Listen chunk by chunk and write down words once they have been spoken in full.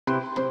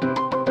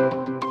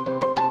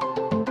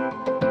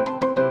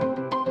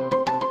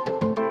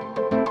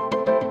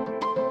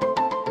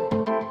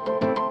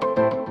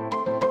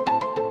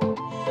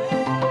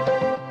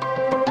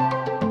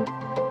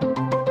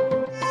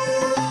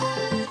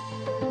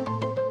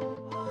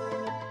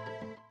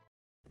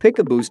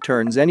PikaBoost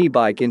turns any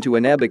bike into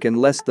an eBike in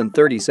less than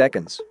 30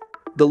 seconds.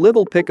 The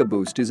LIVALL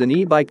PikaBoost is an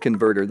e-bike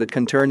converter that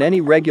can turn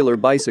any regular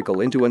bicycle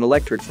into an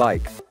electric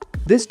bike.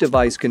 This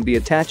device can be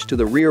attached to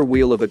the rear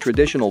wheel of a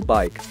traditional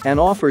bike and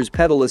offers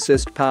pedal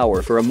assist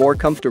power for a more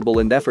comfortable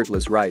and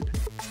effortless ride.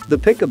 The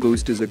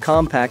PikaBoost is a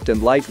compact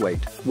and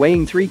lightweight,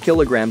 weighing 3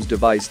 kg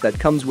device that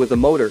comes with a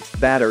motor,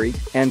 battery,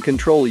 and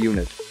control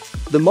unit.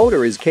 The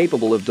motor is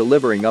capable of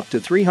delivering up to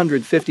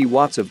 350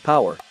 watts of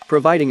power,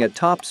 providing a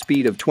top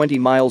speed of 20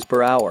 miles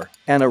per hour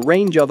and a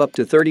range of up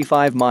to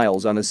 35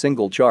 miles on a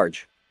single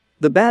charge.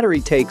 The battery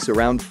takes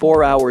around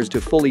 4 hours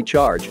to fully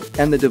charge,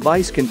 and the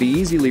device can be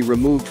easily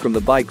removed from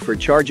the bike for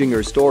charging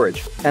or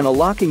storage, and a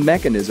locking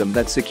mechanism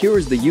that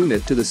secures the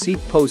unit to the seat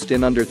post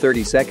in under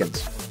 30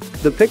 seconds.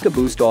 The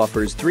PikaBoost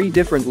offers 3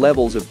 different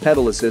levels of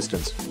pedal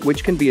assistance,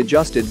 which can be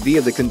adjusted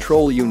via the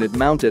control unit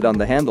mounted on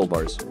the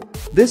handlebars.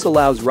 This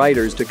allows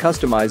riders to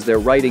customize their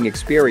riding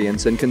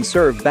experience and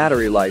conserve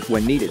battery life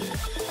when needed.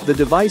 The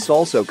device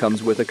also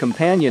comes with a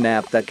companion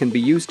app that can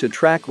be used to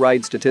track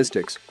ride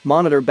statistics,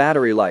 monitor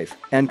battery life,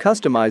 and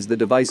customize the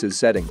device's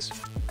settings.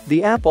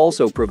 The app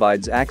also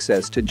provides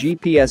access to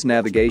GPS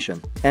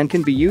navigation and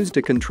can be used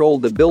to control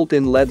the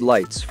built-in LED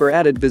lights for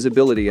added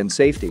visibility and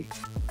safety.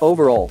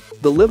 Overall,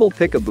 the LIVALL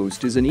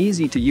PikaBoost is an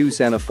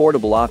easy-to-use and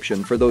affordable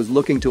option for those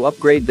looking to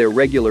upgrade their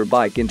regular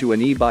bike into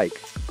an e-bike.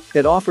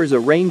 It offers a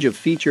range of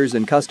features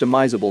and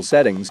customizable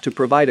settings to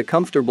provide a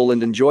comfortable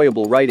and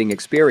enjoyable riding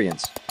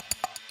experience.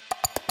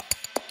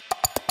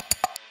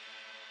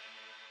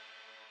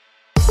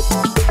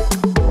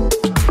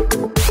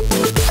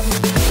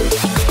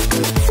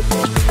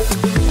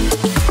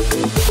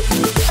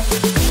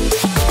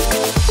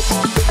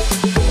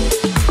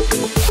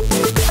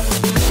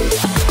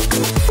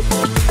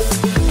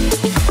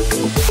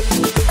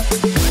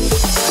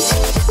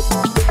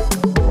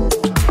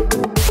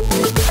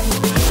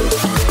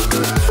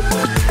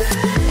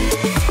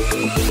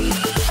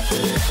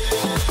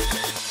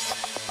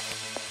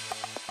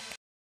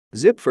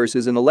 Zipforce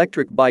is an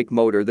electric bike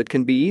motor that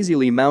can be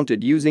easily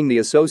mounted using the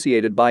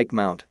associated bike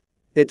mount.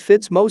 It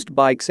fits most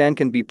bikes and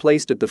can be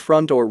placed at the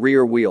front or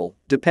rear wheel,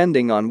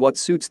 depending on what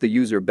suits the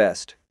user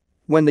best.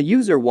 When the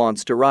user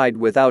wants to ride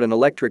without an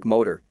electric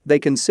motor, they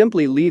can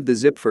simply leave the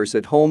Zipforce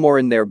at home or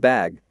in their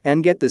bag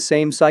and get the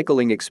same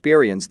cycling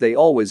experience they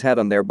always had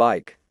on their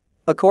bike.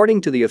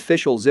 According to the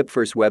official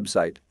Zipforce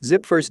website,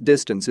 Zipforce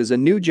Distance is a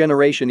new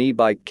generation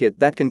e-bike kit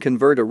that can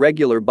convert a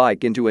regular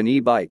bike into an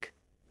e-bike.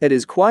 It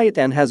is quiet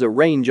and has a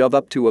range of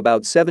up to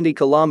about 70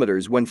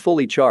 kilometers when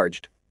fully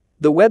charged.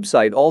 The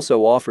website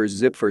also offers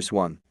Zipforce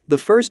One, the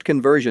first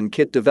conversion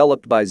kit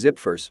developed by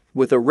Zipforce,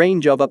 with a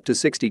range of up to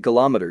 60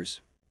 kilometers.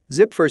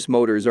 Zipforce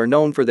motors are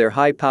known for their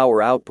high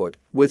power output,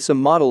 with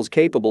some models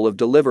capable of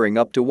delivering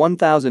up to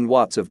 1,000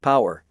 watts of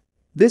power.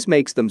 This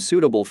makes them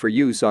suitable for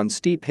use on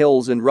steep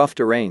hills and rough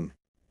terrain.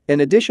 In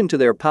addition to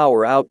their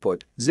power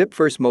output,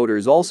 Zipforce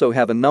motors also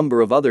have a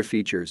number of other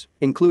features,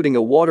 including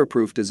a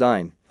waterproof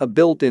design, a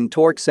built-in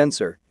torque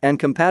sensor, and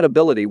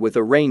compatibility with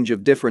a range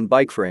of different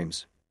bike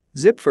frames.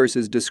 Zipforce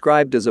is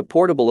described as a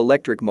portable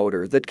electric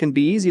motor that can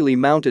be easily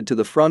mounted to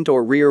the front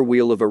or rear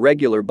wheel of a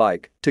regular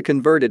bike to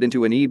convert it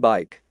into an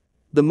e-bike.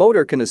 The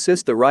motor can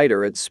assist the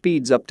rider at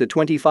speeds up to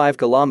 25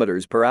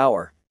 kilometers per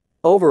hour.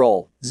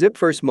 Overall,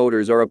 Zipforce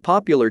motors are a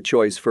popular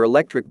choice for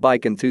electric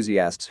bike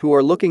enthusiasts who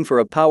are looking for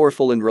a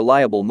powerful and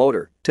reliable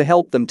motor to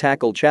help them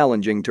tackle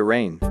challenging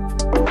terrain.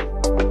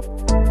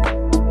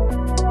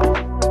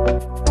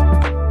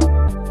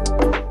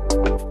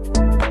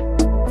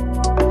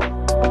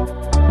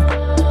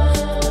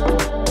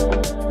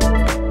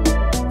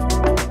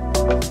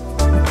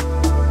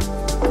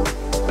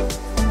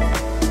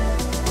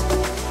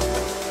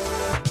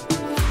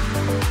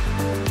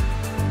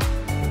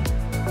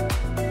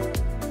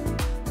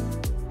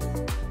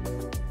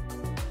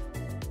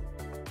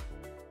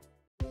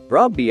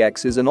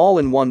 Rubbee is an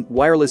all-in-one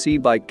wireless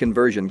e-bike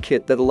conversion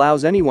kit that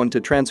allows anyone to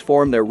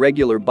transform their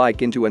regular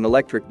bike into an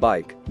electric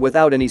bike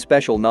without any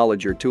special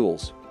knowledge or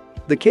tools.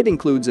 The kit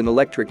includes an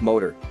electric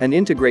motor, an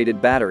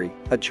integrated battery,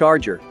 a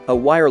charger, a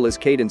wireless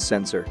cadence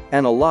sensor,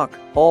 and a lock,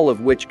 all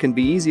of which can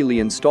be easily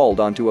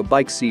installed onto a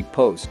bike seat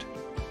post.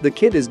 The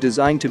kit is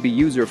designed to be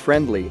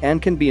user-friendly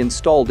and can be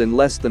installed in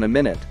less than a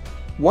minute.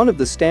 One of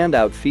the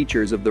standout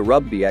features of the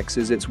Rubbee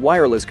is its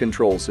wireless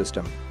control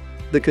system.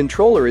 The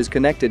controller is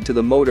connected to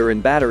the motor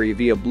and battery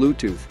via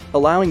Bluetooth,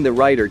 allowing the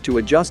rider to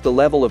adjust the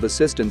level of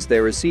assistance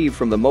they receive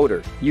from the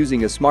motor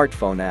using a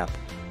smartphone app.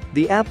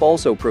 The app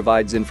also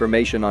provides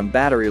information on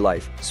battery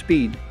life,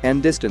 speed,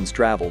 and distance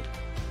traveled.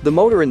 The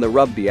motor in the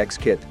Rubbee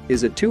kit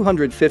is a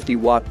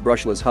 250-watt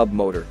brushless hub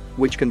motor,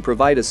 which can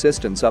provide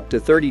assistance up to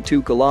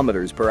 32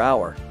 kilometers per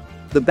hour.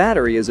 The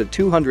battery is a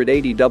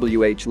 280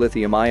 Wh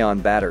lithium-ion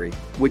battery,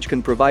 which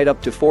can provide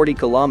up to 40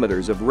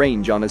 kilometers of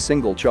range on a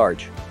single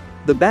charge.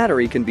 The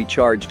battery can be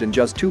charged in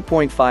just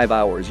 2.5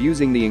 hours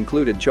using the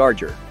included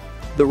charger.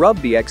 The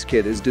Rubbee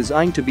kit is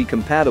designed to be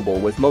compatible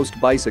with most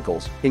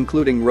bicycles,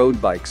 including road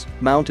bikes,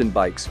 mountain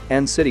bikes,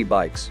 and city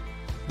bikes.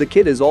 The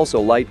kit is also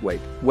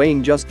lightweight,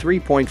 weighing just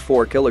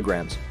 3.4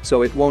 kilograms,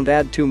 so it won't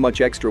add too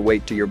much extra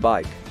weight to your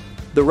bike.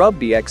 The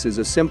Rubbee X is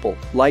a simple,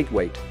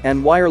 lightweight,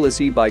 and wireless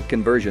e-bike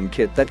conversion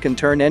kit that can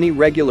turn any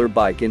regular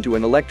bike into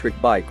an electric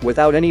bike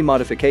without any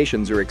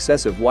modifications or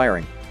excessive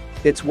wiring.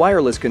 Its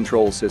wireless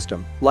control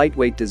system,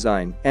 lightweight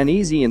design, and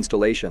easy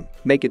installation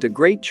make it a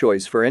great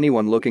choice for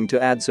anyone looking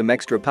to add some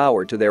extra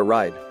power to their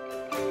ride.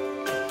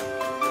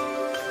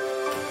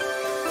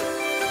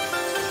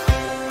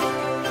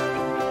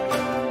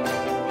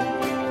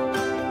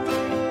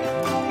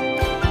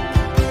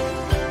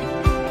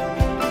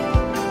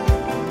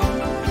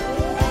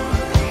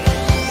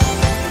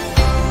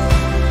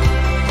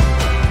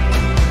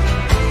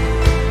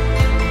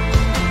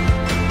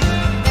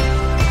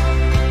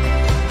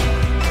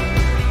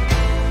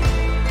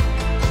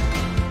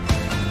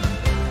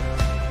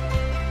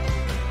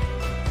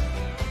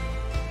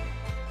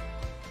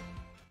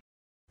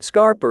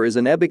 Skarper is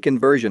an eBike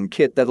conversion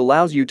kit that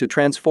allows you to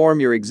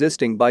transform your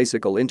existing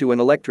bicycle into an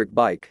electric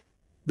bike.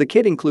 The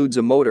kit includes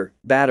a motor,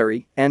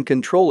 battery, and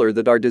controller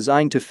that are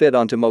designed to fit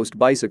onto most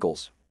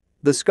bicycles.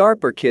 The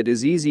Skarper kit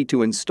is easy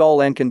to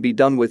install and can be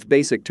done with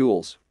basic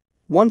tools.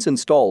 Once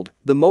installed,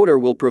 the motor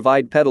will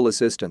provide pedal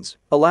assistance,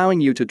 allowing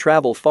you to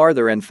travel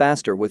farther and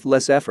faster with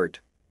less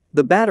effort.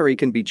 The battery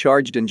can be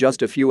charged in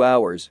just a few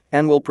hours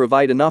and will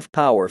provide enough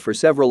power for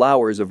several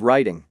hours of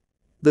riding.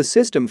 The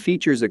system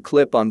features a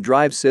clip-on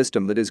drive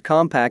system that is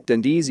compact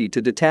and easy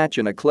to detach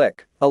in a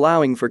click,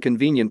 allowing for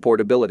convenient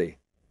portability.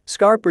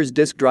 Skarper's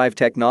disc drive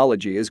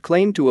technology is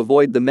claimed to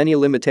avoid the many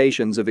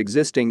limitations of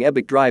existing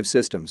eBike drive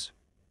systems.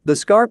 The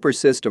Skarper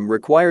system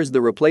requires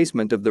the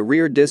replacement of the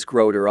rear disc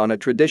rotor on a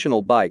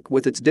traditional bike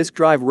with its disc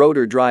drive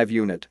rotor drive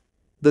unit.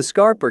 The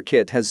Skarper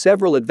kit has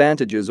several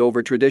advantages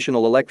over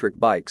traditional electric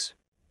bikes.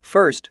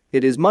 First,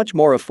 it is much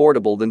more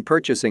affordable than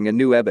purchasing a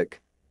new eBike.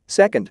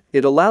 Second,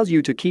 it allows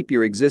you to keep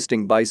your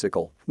existing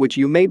bicycle, which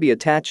you may be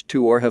attached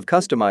to or have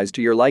customized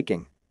to your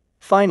liking.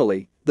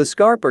 Finally, the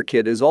Skarper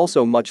kit is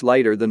also much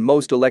lighter than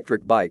most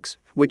electric bikes,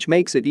 which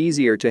makes it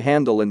easier to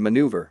handle and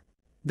maneuver.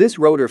 This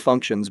rotor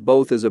functions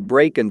both as a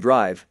brake and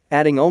drive,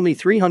 adding only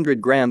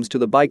 300 grams to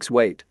the bike's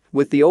weight,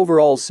 with the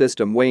overall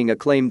system weighing a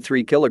claimed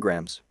 3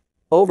 kilograms.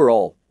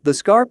 Overall, the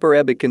Skarper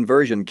eBike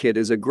conversion kit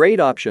is a great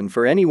option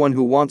for anyone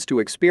who wants to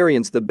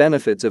experience the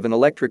benefits of an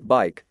electric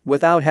bike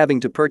without having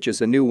to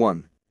purchase a new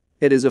one.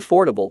 It is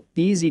affordable,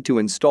 easy to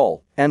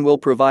install, and will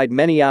provide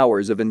many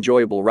hours of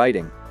enjoyable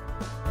riding.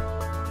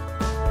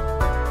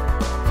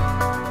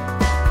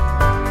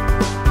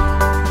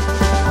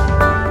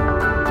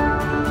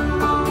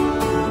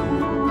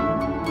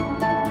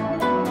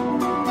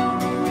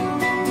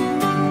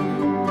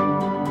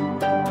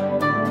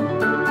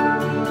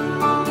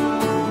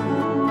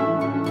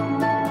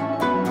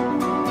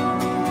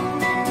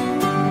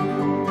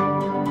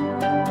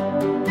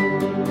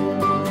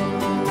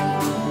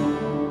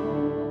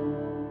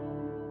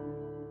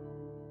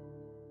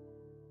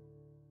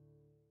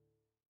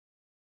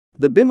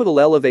 The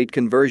Bimotal Elevate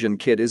Conversion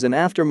Kit is an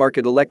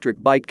aftermarket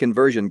electric bike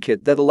conversion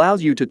kit that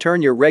allows you to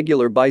turn your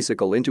regular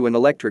bicycle into an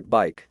electric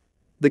bike.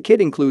 The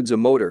kit includes a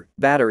motor,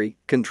 battery,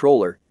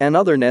 controller, and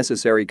other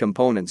necessary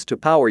components to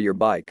power your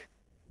bike.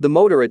 The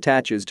motor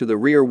attaches to the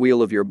rear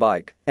wheel of your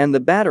bike, and the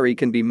battery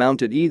can be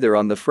mounted either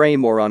on the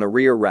frame or on a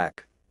rear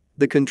rack.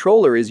 The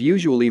controller is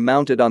usually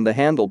mounted on the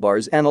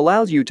handlebars and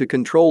allows you to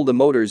control the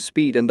motor's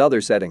speed and other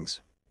settings.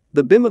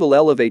 The Bimotal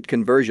Elevate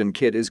conversion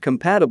kit is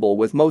compatible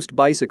with most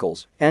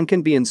bicycles and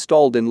can be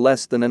installed in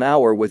less than an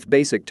hour with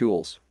basic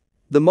tools.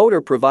 The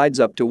motor provides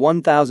up to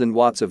 1000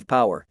 watts of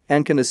power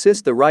and can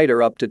assist the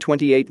rider up to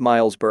 28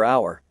 miles per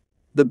hour.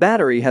 The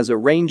battery has a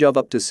range of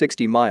up to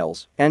 60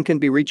 miles and can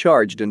be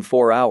recharged in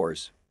 4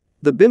 hours.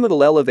 The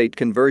Bimotal Elevate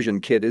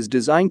conversion kit is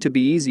designed to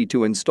be easy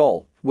to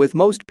install, with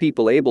most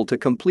people able to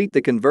complete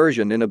the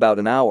conversion in about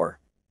an hour.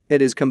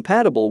 It is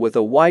compatible with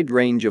a wide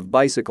range of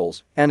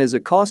bicycles and is a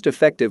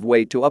cost-effective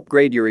way to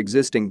upgrade your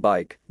existing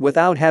bike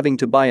without having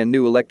to buy a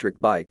new electric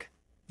bike.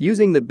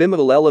 Using the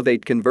Bimotal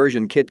Elevate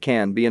conversion kit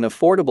can be an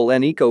affordable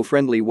and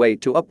eco-friendly way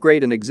to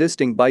upgrade an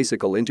existing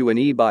bicycle into an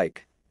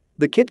e-bike.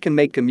 The kit can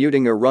make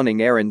commuting or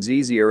running errands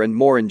easier and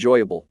more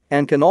enjoyable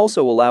and can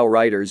also allow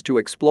riders to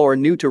explore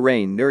new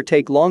terrain or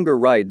take longer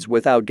rides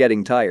without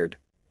getting tired.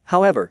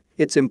 However,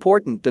 it's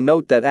important to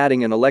note that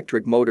adding an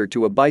electric motor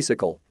to a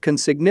bicycle can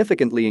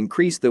significantly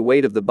increase the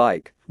weight of the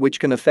bike, which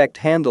can affect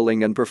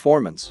handling and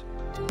performance.